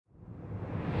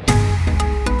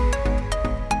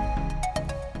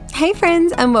Hey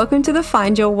friends, and welcome to the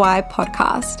Find Your Why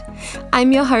podcast.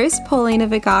 I'm your host, Paulina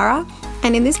Vergara,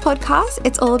 and in this podcast,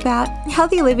 it's all about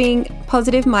healthy living,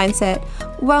 positive mindset,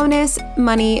 wellness,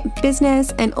 money,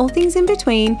 business, and all things in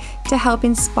between to help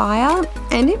inspire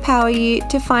and empower you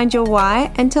to find your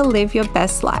why and to live your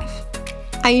best life.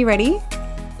 Are you ready?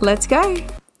 Let's go.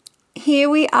 Here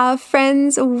we are,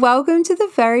 friends. Welcome to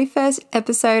the very first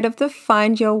episode of the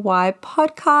Find Your Why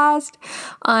podcast.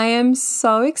 I am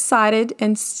so excited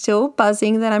and still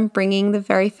buzzing that I'm bringing the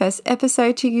very first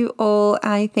episode to you all.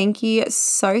 I thank you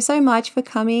so much for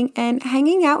coming and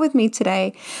hanging out with me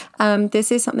today.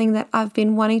 This is something that I've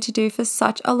been wanting to do for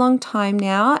such a long time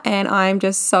now, and I'm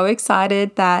just so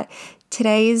excited that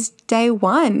today is day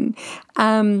one.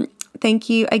 Thank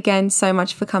you again so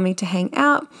much for coming to hang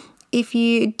out. If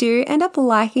you do end up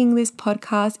liking this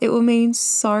podcast, it will mean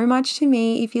so much to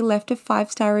me if you left a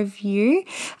 5-star review,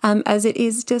 as it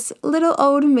is just little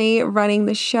old me running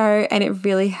the show and it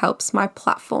really helps my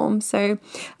platform. So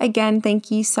again,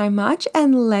 thank you so much,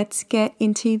 and let's get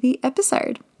into the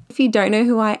episode. If you don't know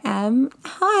who I am,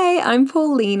 hi, I'm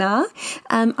Paulina.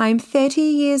 I'm 30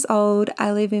 years old.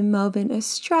 I live in Melbourne,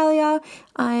 Australia.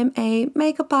 I'm a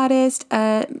makeup artist,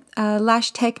 a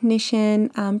lash technician,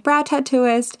 brow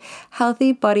tattooist,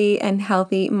 healthy body and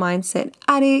healthy mindset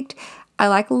addict. I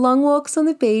like long walks on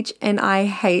the beach and I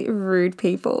hate rude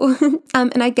people.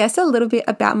 And I guess a little bit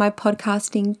about my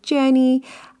podcasting journey.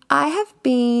 I have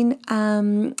been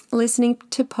listening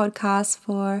to podcasts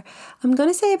for, I'm going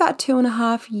to say about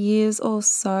 2.5 years or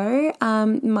so.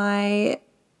 My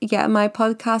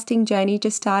podcasting journey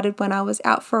just started when I was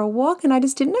out for a walk and I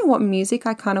just didn't know what music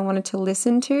I kind of wanted to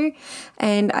listen to.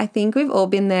 And I think we've all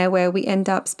been there where we end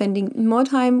up spending more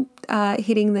time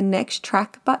hitting the next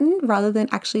track button rather than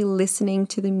actually listening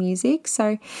to the music.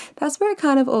 So that's where it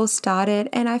kind of all started.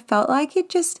 And I felt like it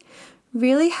just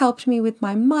really helped me with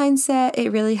my mindset.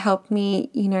 It really helped me,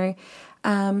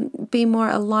 be more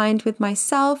aligned with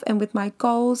myself and with my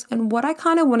goals and what I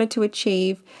kind of wanted to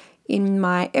achieve in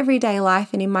my everyday life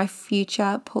and in my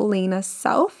future Paulina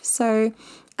self. So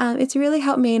it's really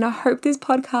helped me, and I hope this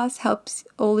podcast helps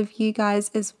all of you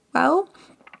guys as well.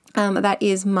 That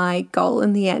is my goal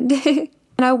in the end.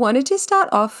 And I wanted to start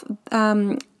off,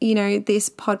 this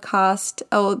podcast,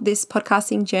 or this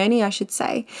podcasting journey, I should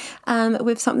say,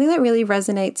 with something that really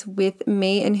resonates with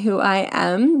me and who I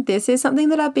am. This is something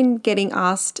that I've been getting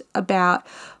asked about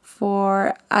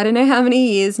for I don't know how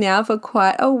many years now, for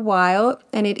quite a while,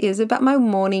 and it is about my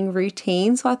morning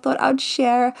routine. So I thought I'd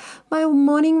share my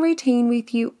morning routine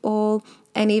with you all,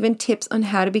 and even tips on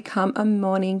how to become a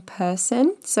morning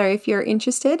person. So if you're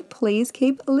interested, please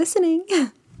keep listening.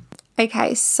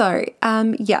 Okay, so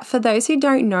for those who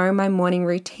don't know my morning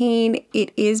routine,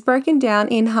 it is broken down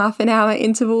in half-an-hour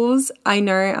intervals. I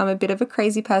know I'm a bit of a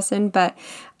crazy person, but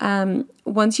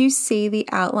once you see the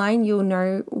outline, you'll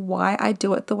know why I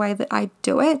do it the way that I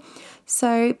do it.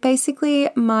 So basically,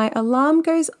 my alarm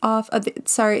goes off.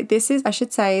 This is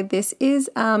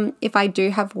if I do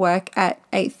have work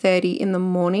at 8:30 in the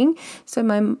morning. So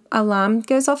my alarm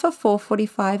goes off at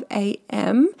 4:45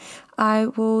 a.m. I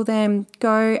will then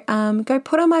go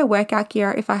put on my workout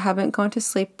gear if I haven't gone to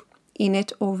sleep in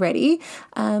it already.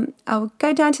 I'll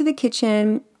go down to the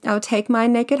kitchen. I'll take my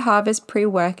Naked Harvest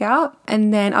pre-workout,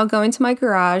 and then I'll go into my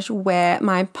garage where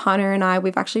my partner and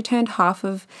we've actually turned half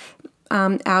of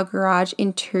our garage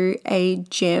into a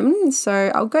gym.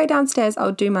 So I'll go downstairs,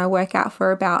 I'll do my workout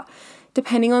for about,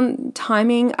 depending on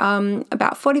timing,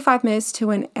 about 45 minutes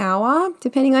to an hour,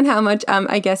 depending on how much,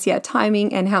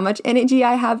 timing and how much energy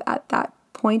I have at that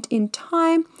point in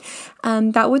time.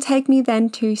 That will take me then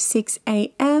to 6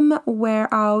 a.m.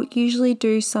 where I'll usually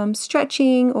do some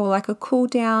stretching or like a cool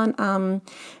down.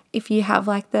 If you have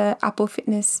like the Apple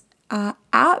Fitness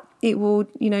app, it will,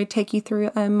 take you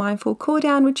through a mindful cool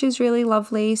down, which is really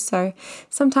lovely. So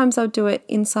sometimes I'll do it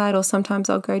inside, or sometimes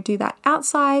I'll go do that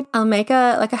outside. I'll make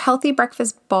a healthy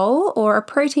breakfast bowl or a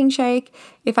protein shake.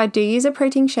 If I do use a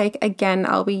protein shake, again,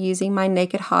 I'll be using my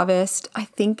Naked Harvest. I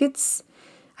think it's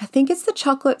the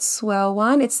chocolate swirl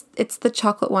one. It's the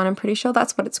chocolate one. I'm pretty sure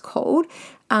that's what it's called.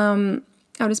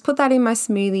 I'll just put that in my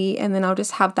smoothie, and then I'll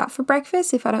just have that for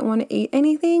breakfast if I don't want to eat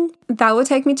anything. That will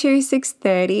take me to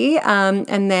 6:30,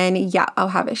 and then I'll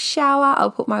have a shower. I'll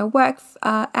put my work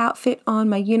outfit on,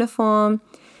 my uniform.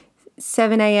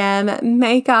 7 a.m.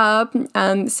 makeup.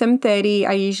 7:30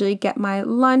 I usually get my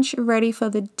lunch ready for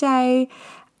the day,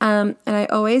 and I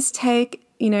always take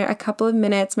a couple of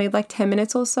minutes, maybe like 10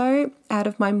 minutes or so out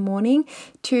of my morning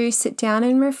to sit down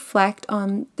and reflect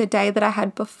on the day that I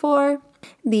had before.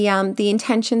 the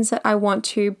intentions that I want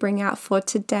to bring out for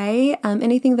today,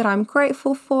 anything that I'm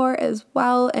grateful for as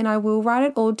well, and I will write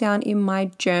it all down in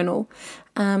my journal.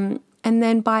 And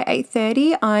then by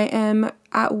 8:30, I am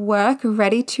at work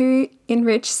ready to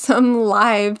enrich some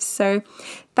lives. So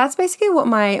that's basically what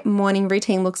my morning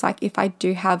routine looks like if I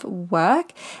do have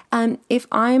work. If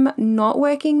I'm not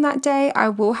working that day, I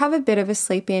will have a bit of a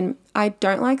sleep in. I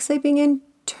don't like sleeping in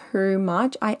too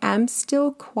much. I am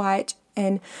still quite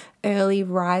an early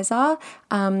riser.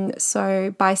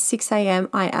 So by 6 a.m.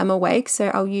 I am awake. So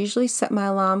I'll usually set my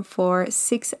alarm for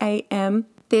 6 a.m.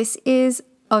 This is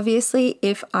obviously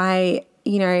if I,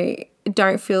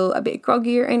 don't feel a bit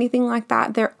groggy or anything like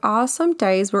that. There are some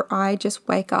days where I just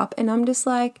wake up and I'm just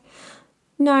like,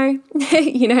 no,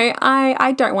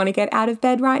 I don't want to get out of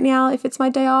bed right now. If it's my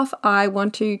day off, I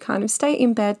want to kind of stay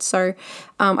in bed. So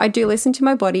I do listen to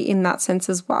my body in that sense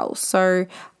as well. So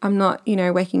I'm not,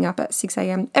 waking up at 6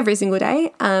 a.m. every single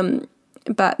day.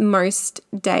 But most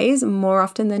days, more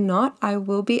often than not, I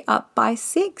will be up by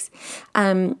 6.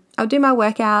 I'll do my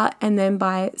workout, and then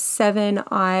by 7,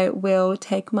 I will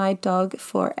take my dog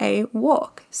for a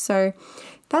walk. So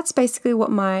that's basically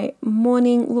what my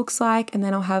morning looks like. And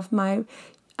then I'll have my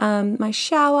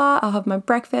shower, I'll have my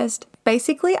breakfast.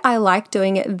 Basically, I like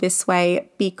doing it this way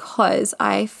because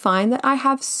I find that I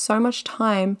have so much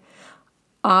time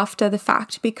after the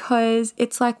fact, because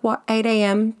it's like 8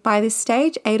 a.m. by this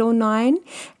stage, 8 or 9,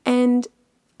 and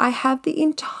I have the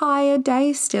entire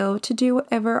day still to do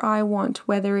whatever I want,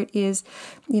 whether it is,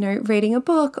 reading a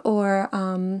book or,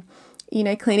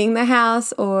 cleaning the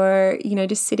house or,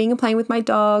 just sitting and playing with my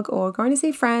dog or going to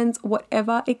see friends,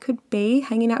 whatever it could be,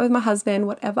 hanging out with my husband,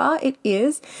 whatever it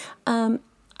is. I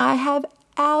have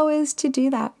hours to do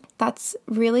that. That's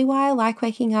really why I like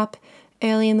waking up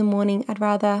early in the morning. I'd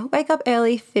rather wake up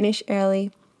early, finish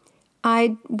early.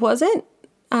 I wasn't,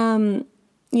 I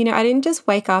didn't just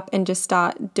wake up and just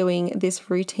start doing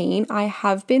this routine. I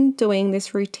have been doing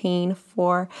this routine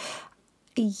for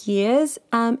years.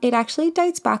 It actually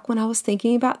dates back when I was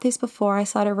thinking about this before I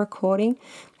started recording.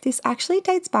 This actually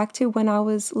dates back to when I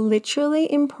was literally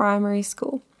in primary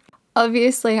school.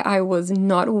 Obviously, I was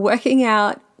not working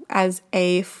out as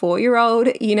a 4-year-old,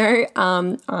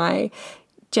 I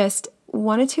just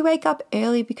wanted to wake up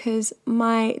early because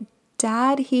my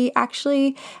dad, he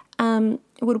actually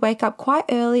would wake up quite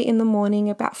early in the morning,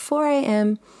 about 4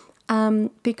 a.m.,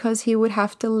 because he would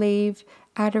have to leave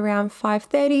at around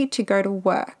 5:30 to go to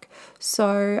work.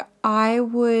 So I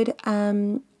would,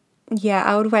 I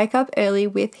would wake up early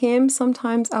with him.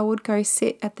 Sometimes I would go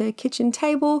sit at the kitchen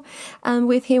table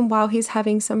with him while he's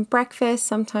having some breakfast.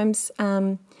 Sometimes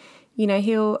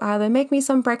he'll either make me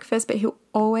some breakfast, but he'll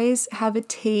always have a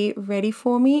tea ready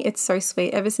for me. It's so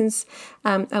sweet. Ever since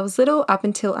I was little, up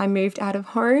until I moved out of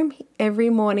home, every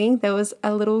morning there was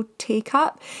a little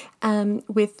teacup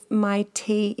with my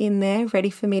tea in there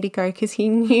ready for me to go, because he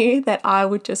knew that I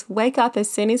would just wake up as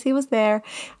soon as he was there.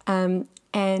 So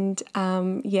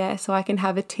I can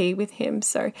have a tea with him.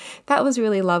 So that was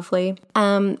really lovely.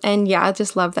 I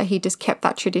just love that he just kept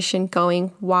that tradition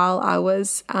going while I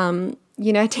was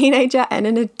a teenager and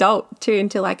an adult too,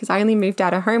 until because I only moved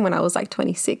out of home when I was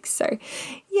 26. So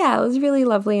yeah, it was really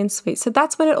lovely and sweet. So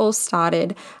that's when it all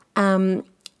started. I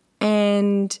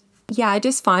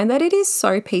just find that it is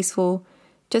so peaceful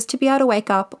just to be able to wake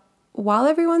up while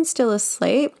everyone's still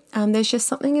asleep. There's just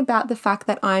something about the fact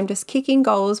that I'm just kicking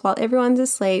goals while everyone's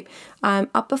asleep. I'm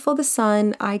up before the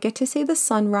sun. I get to see the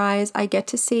sunrise. I get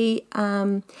to see,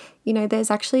 there's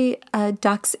actually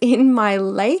ducks in my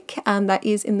lake that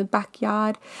is in the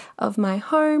backyard of my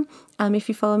home. If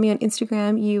you follow me on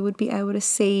Instagram, you would be able to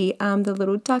see the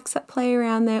little ducks that play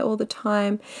around there all the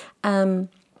time.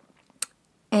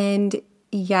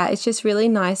 It's just really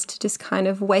nice to just kind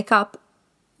of wake up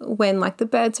when the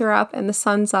birds are up and the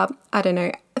sun's up. I don't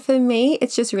know. For me,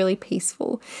 it's just really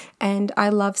peaceful, and I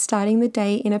love starting the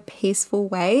day in a peaceful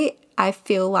way. I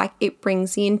feel like it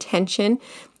brings the intention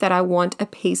that I want a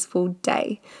peaceful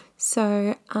day.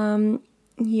 So,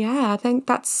 I think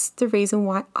that's the reason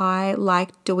why I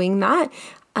like doing that.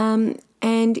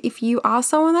 And if you are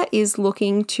someone that is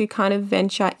looking to kind of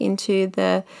venture into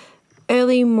the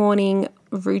early morning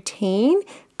routine,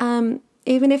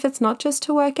 even if it's not just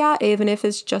to work out, even if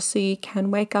it's just so you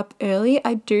can wake up early,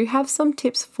 I do have some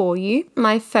tips for you.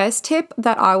 My first tip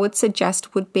that I would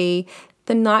suggest would be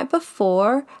the night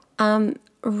before,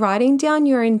 writing down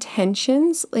your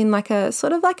intentions in a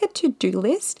sort of a to-do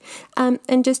list,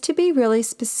 and just to be really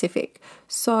specific.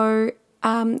 So,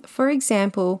 for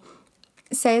example,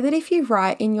 say that if you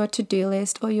write in your to-do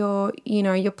list or your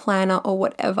planner or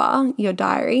whatever, your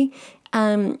diary,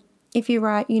 if you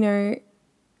write,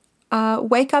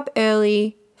 wake up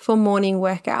early for morning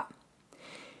workout.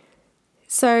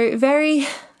 So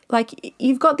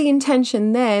you've got the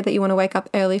intention there that you want to wake up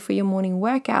early for your morning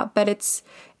workout, but it's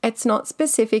not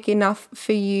specific enough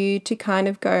for you to kind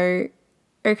of go,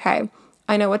 okay,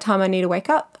 I know what time I need to wake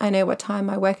up. I know what time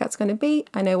my workout's going to be.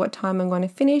 I know what time I'm going to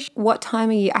finish. What time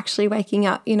are you actually waking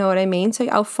up? You know what I mean? So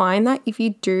I'll find that if you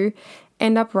do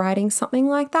end up writing something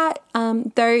like that,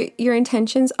 though your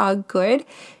intentions are good,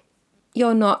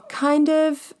 you're not kind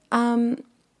of,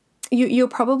 you'll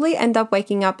probably end up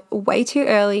waking up way too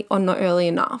early or not early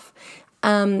enough.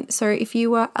 So if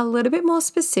you were a little bit more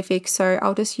specific, so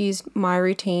I'll just use my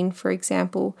routine, for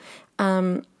example,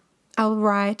 I'll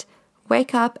write,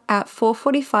 wake up at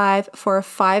 4:45 for a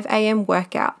 5 a.m.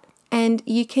 workout. And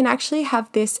you can actually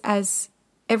have this as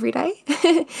every day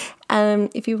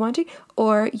if you want to,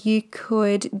 or you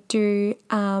could do,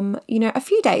 a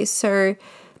few days. So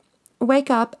wake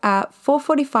up at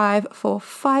 4:45 for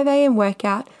 5 a.m.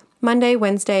 workout, Monday,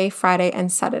 Wednesday, Friday,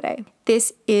 and Saturday.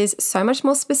 This is so much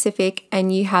more specific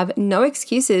and you have no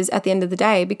excuses at the end of the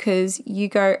day because you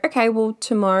go, okay, well,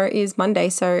 tomorrow is Monday,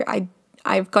 so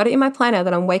I've got it in my planner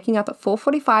that I'm waking up at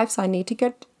 4:45, so I need to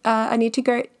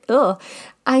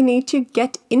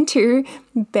get into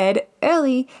bed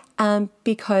early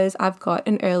because I've got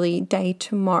an early day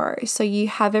tomorrow. So you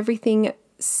have everything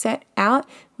set out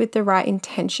with the right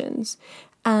intentions.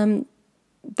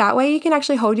 That way you can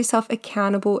actually hold yourself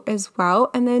accountable as well.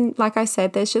 And then, like I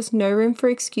said, there's just no room for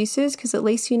excuses because at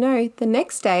least you know the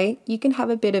next day you can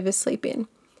have a bit of a sleep in.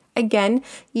 Again,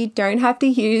 you don't have to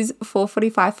use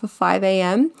 4:45 for 5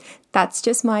 a.m. That's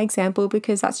just my example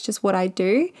because that's just what I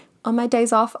do. On my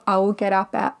days off, I will get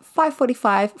up at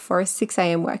 5:45 for a 6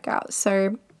 a.m. workout.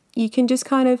 So you can just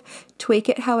kind of tweak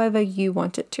it however you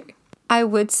want it to. I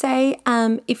would say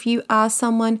if you are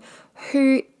someone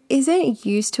who isn't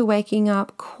used to waking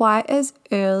up quite as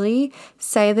early,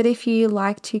 say that if you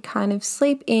like to kind of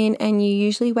sleep in and you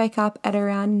usually wake up at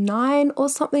around 9 or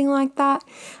something like that,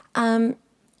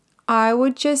 I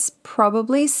would just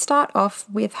probably start off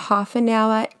with half an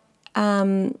hour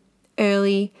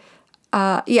early.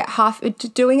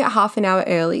 Doing it half an hour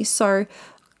early. So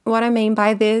what I mean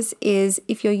by this is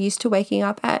if you're used to waking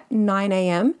up at 9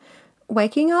 a.m.,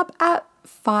 waking up at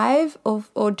 5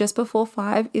 or just before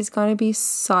 5 is going to be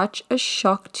such a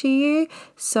shock to you.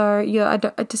 So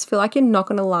I just feel like you're not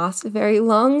going to last very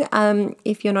long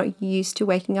if you're not used to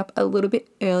waking up a little bit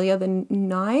earlier than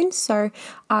 9. So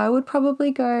I would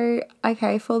probably go,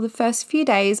 okay, for the first few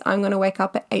days, I'm going to wake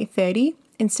up at 8:30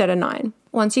 instead of 9.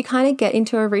 Once you kind of get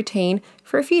into a routine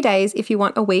for a few days, if you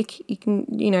want a week, you can,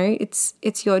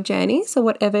 it's your journey. So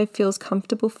whatever feels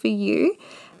comfortable for you.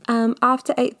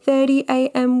 After 8:30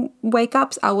 a.m.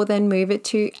 wake-ups, I will then move it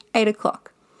to 8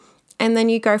 o'clock. And then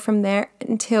you go from there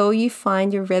until you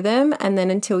find your rhythm and then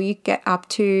until you get up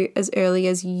to as early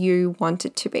as you want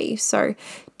it to be. So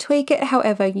tweak it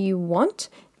however you want.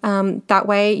 That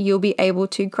way you'll be able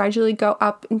to gradually go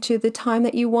up into the time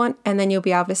that you want and then you'll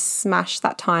be able to smash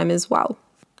that time as well.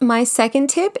 My second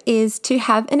tip is to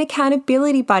have an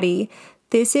accountability buddy.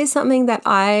 This is something that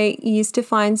I used to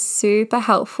find super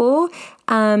helpful,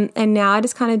 and now I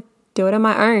just kind of do it on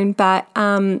my own, but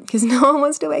because no one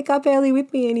wants to wake up early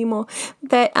with me anymore.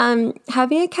 But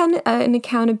having an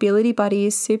accountability buddy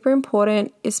is super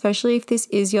important, especially if this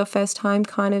is your first time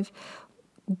kind of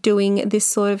doing this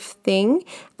sort of thing.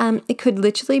 It could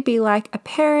literally be like a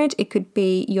parent, it could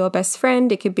be your best friend,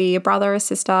 it could be your brother or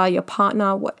sister, your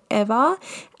partner, whatever.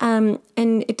 And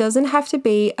it doesn't have to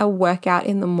be a workout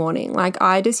in the morning. Like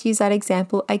I just use that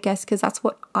example, I guess, because that's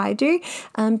what I do.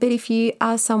 But if you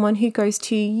are someone who goes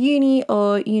to uni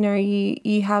or,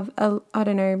 you have,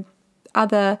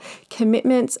 other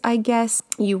commitments, I guess,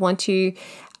 you want to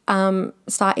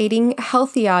start eating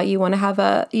healthier. You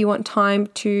want time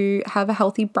to have a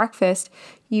healthy breakfast.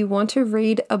 You want to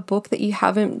read a book that you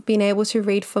haven't been able to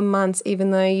read for months,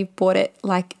 even though you bought it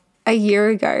like a year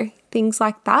ago. Things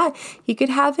like that. You could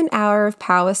have an hour of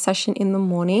power session in the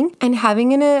morning, and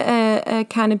having an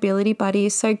accountability buddy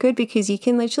is so good because you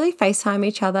can literally FaceTime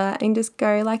each other and just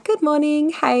go like, good morning,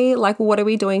 hey, like what are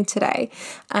we doing today?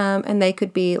 And they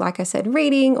could be, like I said,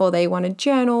 reading, or they want to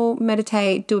journal,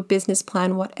 meditate, do a business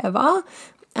plan, whatever.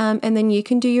 And then you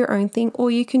can do your own thing or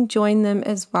you can join them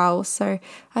as well. So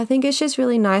I think it's just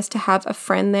really nice to have a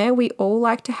friend there. We all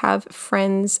like to have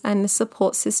friends and a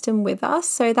support system with us.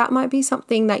 So that might be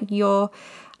something that you're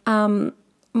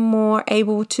more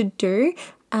able to do.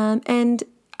 And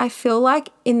I feel like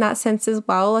in that sense as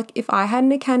well, like if I had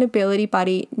an accountability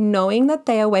buddy, knowing that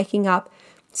they are waking up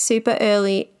super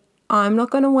early I'm not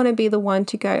going to want to be the one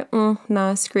to go,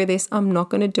 nah, screw this, I'm not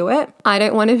going to do it. I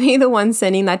don't want to be the one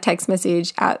sending that text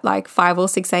message at like 5 or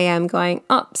 6 a.m. going,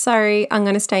 oh, sorry, I'm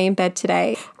going to stay in bed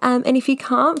today. And if you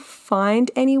can't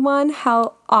find anyone,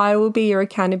 hell, I will be your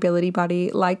accountability buddy.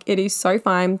 Like, it is so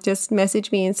fine. Just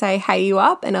message me and say, hey, you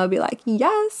up? And I'll be like,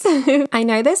 yes. I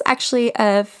know there's actually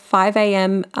a 5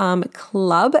 a.m.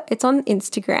 Club. It's on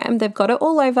Instagram. They've got it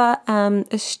all over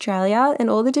Australia and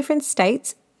all the different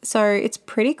states. So it's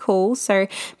pretty cool. So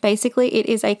basically it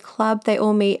is a club. They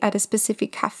all meet at a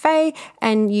specific cafe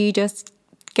and you just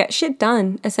get shit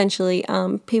done, essentially.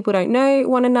 People don't know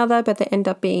one another, but they end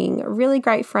up being really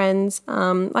great friends.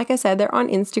 Like I said, they're on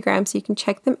Instagram, so you can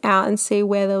check them out and see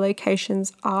where the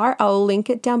locations are. I'll link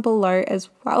it down below as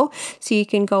well, so you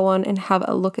can go on and have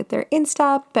a look at their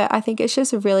Insta. But I think it's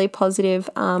just a really positive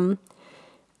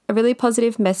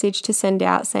message to send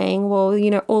out saying, well, you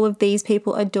know, all of these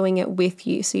people are doing it with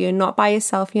you. So you're not by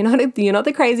yourself. You're not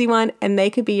the crazy one, and they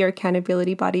could be your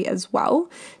accountability buddy as well.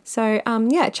 So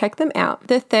yeah, check them out.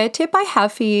 The third tip I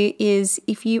have for you is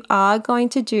if you are going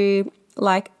to do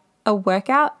like a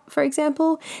workout, for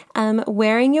example,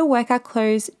 wearing your workout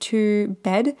clothes to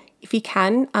bed if you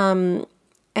can.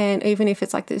 And even if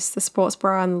it's like this, the sports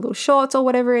bra and the little shorts or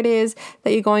whatever it is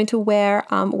that you're going to wear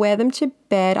them to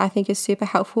bed, I think is super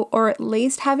helpful, or at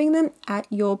least having them at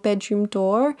your bedroom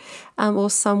door or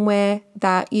somewhere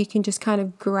that you can just kind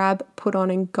of grab, put on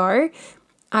and go.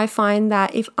 I find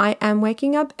that if I am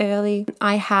waking up early,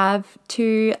 I have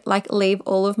to like leave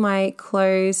all of my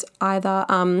clothes either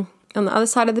on the other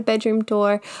side of the bedroom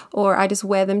door, or I just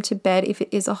wear them to bed if it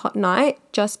is a hot night,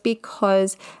 just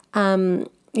because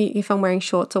if I'm wearing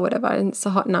shorts or whatever and it's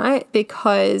a hot night,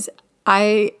 because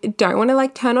I don't want to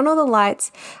like turn on all the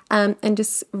lights and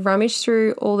just rummage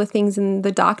through all the things in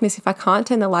the darkness if I can't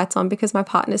turn the lights on because my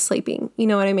partner's sleeping. You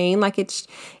know what I mean? Like it's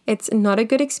not a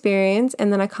good experience,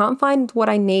 and then I can't find what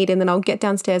I need, and then I'll get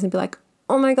downstairs and be like,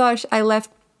 oh my gosh, I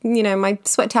left, you know, my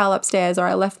sweat towel upstairs, or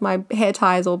I left my hair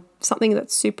ties or something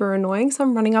that's super annoying. So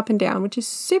I'm running up and down, which is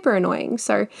super annoying.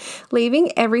 So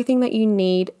leaving everything that you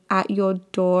need at your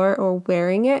door or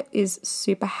wearing it is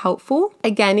super helpful.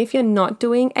 Again, if you're not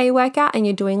doing a workout and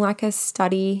you're doing like a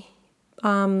study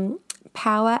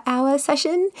power hour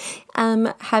session,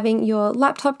 having your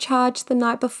laptop charged the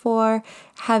night before,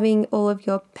 having all of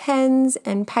your pens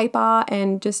and paper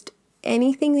and just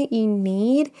anything that you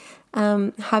need,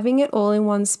 having it all in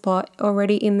one spot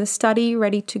already in the study,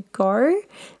 ready to go.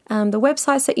 The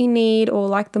websites that you need, or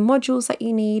like the modules that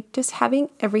you need, just having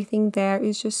everything there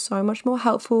is just so much more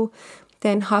helpful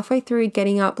than halfway through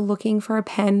getting up looking for a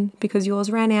pen because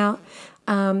yours ran out,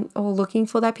 or looking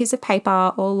for that piece of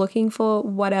paper, or looking for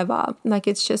whatever. Like,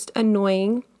 it's just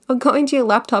annoying. Or going to your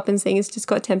laptop and seeing it's just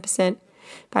got 10%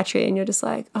 battery and you're just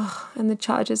like, oh, and the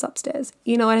charger's upstairs.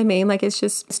 You know what I mean? Like,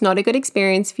 it's not a good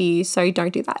experience for you, so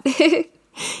don't do that.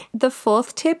 The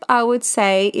fourth tip I would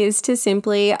say is to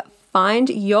simply find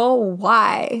your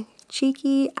why.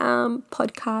 Cheeky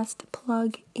podcast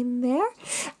plug in there.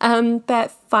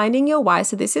 But finding your why.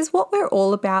 So this is what we're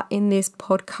all about in this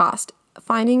podcast.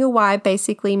 Finding a why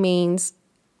basically means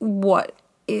what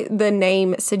the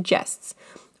name suggests.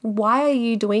 Why are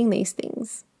you doing these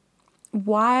things?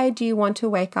 Why do you want to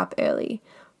wake up early?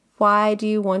 Why do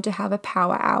you want to have a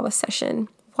power hour session?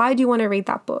 Why do you want to read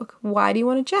that book? Why do you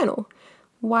want to journal?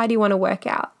 Why do you want to work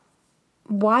out?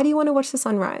 Why do you want to watch the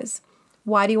sunrise?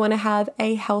 Why do you want to have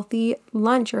a healthy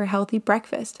lunch or a healthy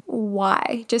breakfast?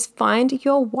 Why? Just find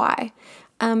your why.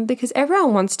 Because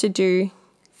everyone wants to do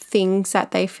things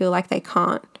that they feel like they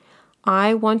can't.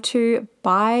 I want to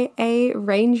buy a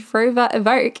Range Rover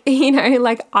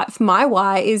Evoque, my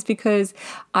why is because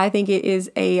I think it is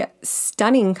a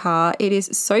stunning car. It is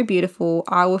so beautiful.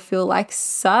 I will feel like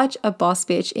such a boss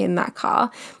bitch in that car.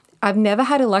 I've never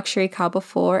had a luxury car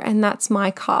before, and that's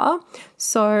my car.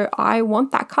 So I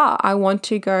want that car. I want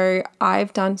to go,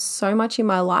 I've done so much in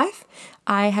my life.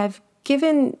 I have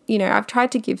given, I've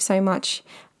tried to give so much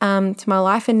to my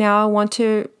life, and now I want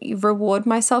to reward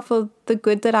myself for the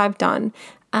good that I've done.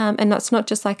 And that's not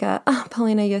just like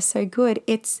Paulina, you're so good.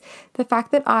 It's the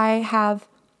fact that I have,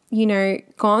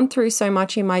 gone through so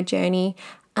much in my journey.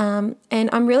 And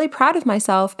I'm really proud of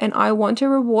myself, and I want to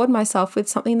reward myself with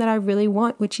something that I really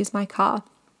want, which is my car.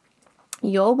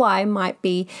 Your why might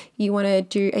be you want to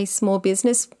do a small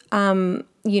business,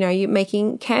 you're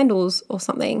making candles or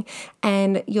something,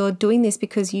 and you're doing this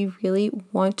because you really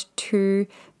want to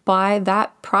buy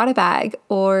that Prada bag,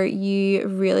 or you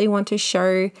really want to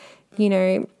show,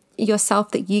 yourself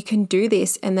that you can do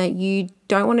this and that you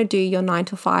don't want to do your 9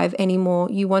 to 5 anymore.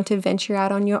 You want to venture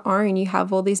out on your own. You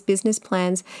have all these business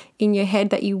plans in your head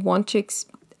that you want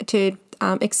to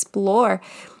explore.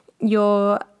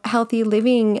 Your healthy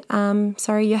living,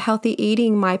 your healthy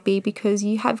eating might be because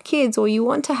you have kids or you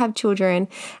want to have children.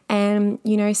 And,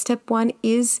 step one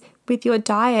is with your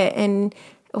diet. And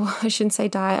I shouldn't say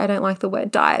diet, I don't like the word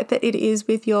diet, but it is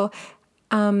with your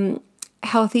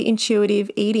healthy, intuitive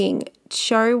eating.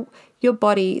 Show your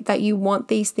body that you want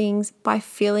these things by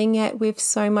filling it with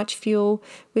so much fuel,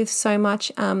 with so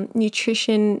much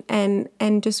nutrition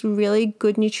and just really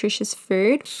good nutritious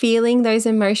food. Feeling those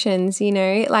emotions,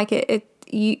 like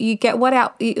you get what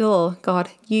out.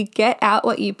 You get out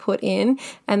what you put in,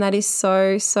 and that is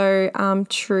so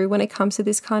true when it comes to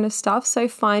this kind of stuff. So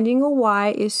finding a why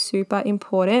is super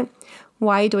important.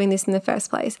 Why are you doing this in the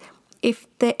first place? If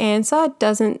the answer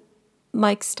doesn't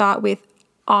start with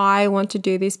I want to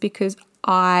do this because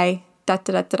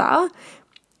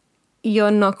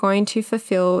you're not going to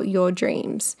fulfill your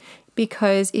dreams.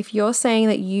 Because if you're saying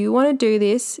that you want to do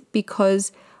this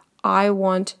because I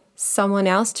want someone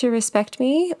else to respect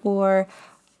me, or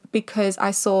because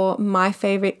I saw my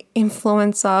favorite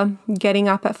influencer getting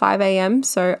up at 5 a.m.,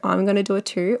 so I'm going to do it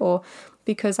too, or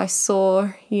because I saw,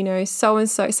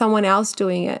 so-and-so, someone else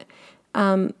doing it,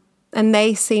 and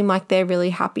they seem like they're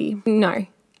really happy. No.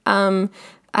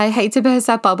 I hate to burst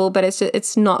that bubble, but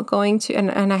it's not going to,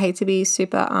 and I hate to be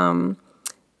super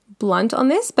blunt on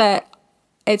this, but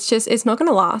it's not going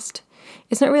to last.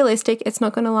 It's not realistic. It's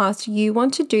not going to last. You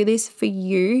want to do this for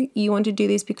you. You want to do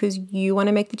this because you want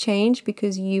to make the change,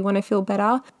 because you want to feel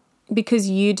better, because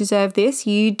you deserve this.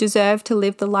 You deserve to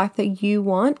live the life that you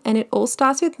want. And it all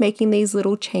starts with making these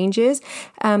little changes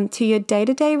to your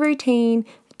day-to-day routine,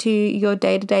 to your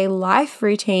day-to-day life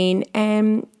routine.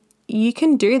 And you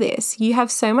can do this. You have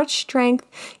so much strength.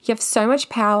 You have so much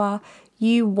power.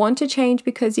 You want to change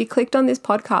because you clicked on this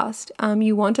podcast.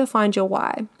 You want to find your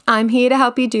why. I'm here to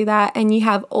help you do that, and you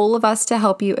have all of us to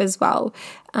help you as well.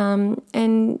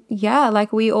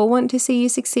 We all want to see you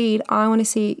succeed. I want to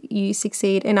see you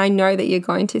succeed, and I know that you're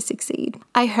going to succeed.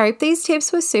 I hope these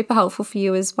tips were super helpful for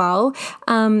you as well.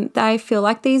 I feel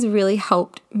like these really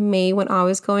helped me when I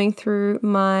was going through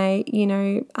my,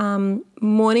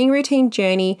 morning routine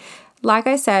journey. Like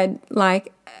I said,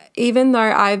 even though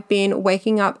I've been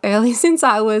waking up early since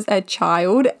I was a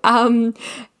child,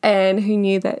 and who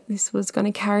knew that this was going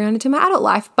to carry on into my adult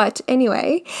life. But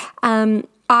anyway,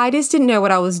 I just didn't know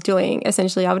what I was doing.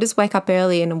 Essentially, I would just wake up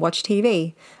early and watch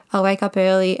TV. I'll wake up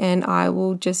early and I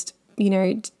will just,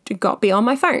 be on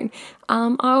my phone.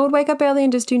 I would wake up early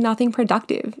and just do nothing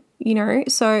productive,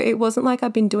 So it wasn't like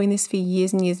I've been doing this for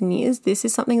years and years and years. This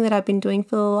is something that I've been doing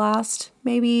for the last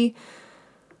maybe,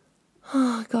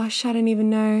 I don't even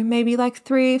know, maybe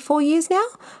 3-4 years now.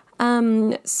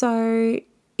 So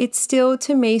it's still,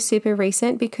 to me, super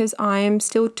recent because I am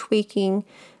still tweaking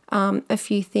a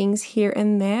few things here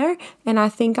and there. And I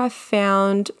think I've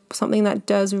found something that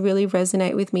does really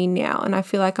resonate with me now. And I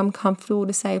feel like I'm comfortable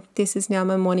to say this is now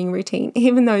my morning routine,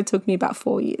 even though it took me about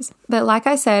 4 years. But like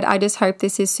I said, I just hope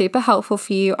this is super helpful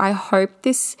for you. I hope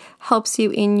this helps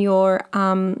you in your,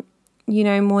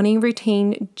 morning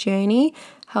routine journey,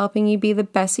 helping you be the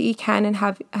best that you can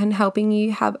and helping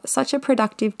you have such a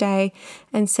productive day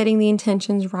and setting the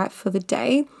intentions right for the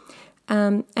day.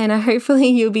 And hopefully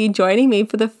you'll be joining me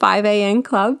for the 5 a.m.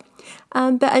 club.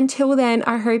 But until then,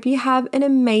 I hope you have an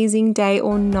amazing day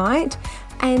or night,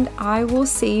 and I will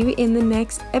see you in the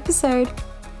next episode.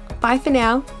 Bye for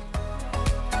now.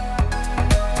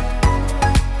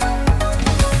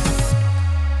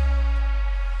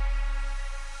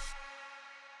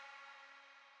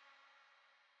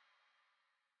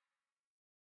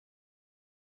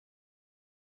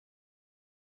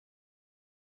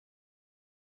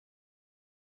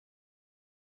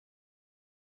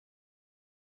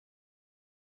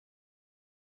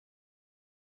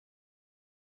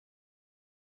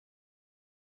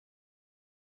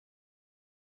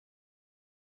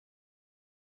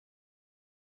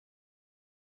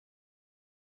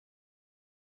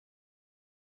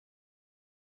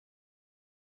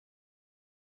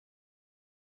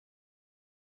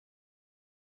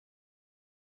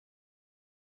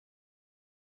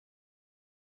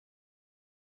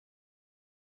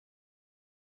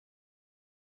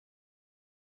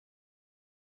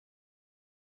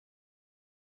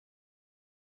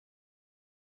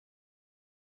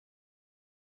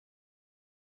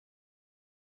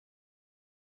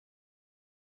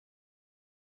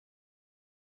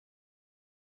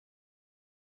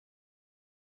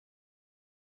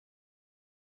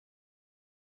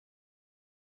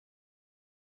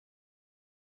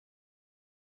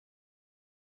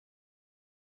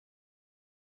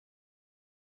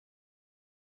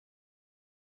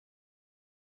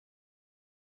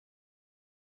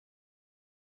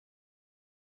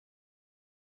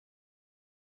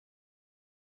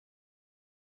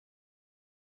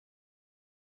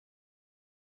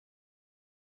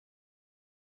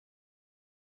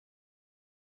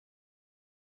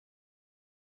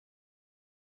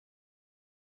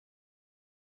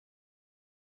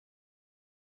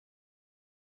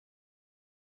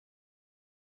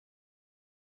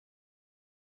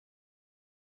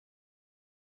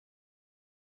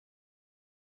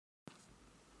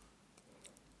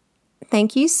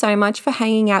 Thank you so much for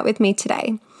hanging out with me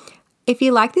today. If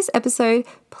you like this episode,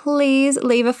 please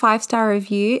leave a 5-star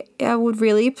review. I would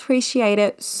really appreciate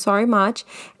it so much.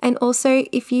 And also,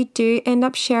 if you do end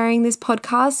up sharing this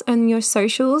podcast on your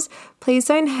socials, please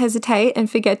don't hesitate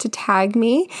and forget to tag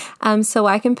me so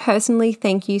I can personally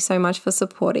thank you so much for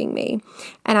supporting me.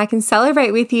 And I can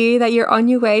celebrate with you that you're on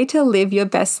your way to live your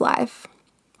best life.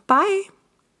 Bye.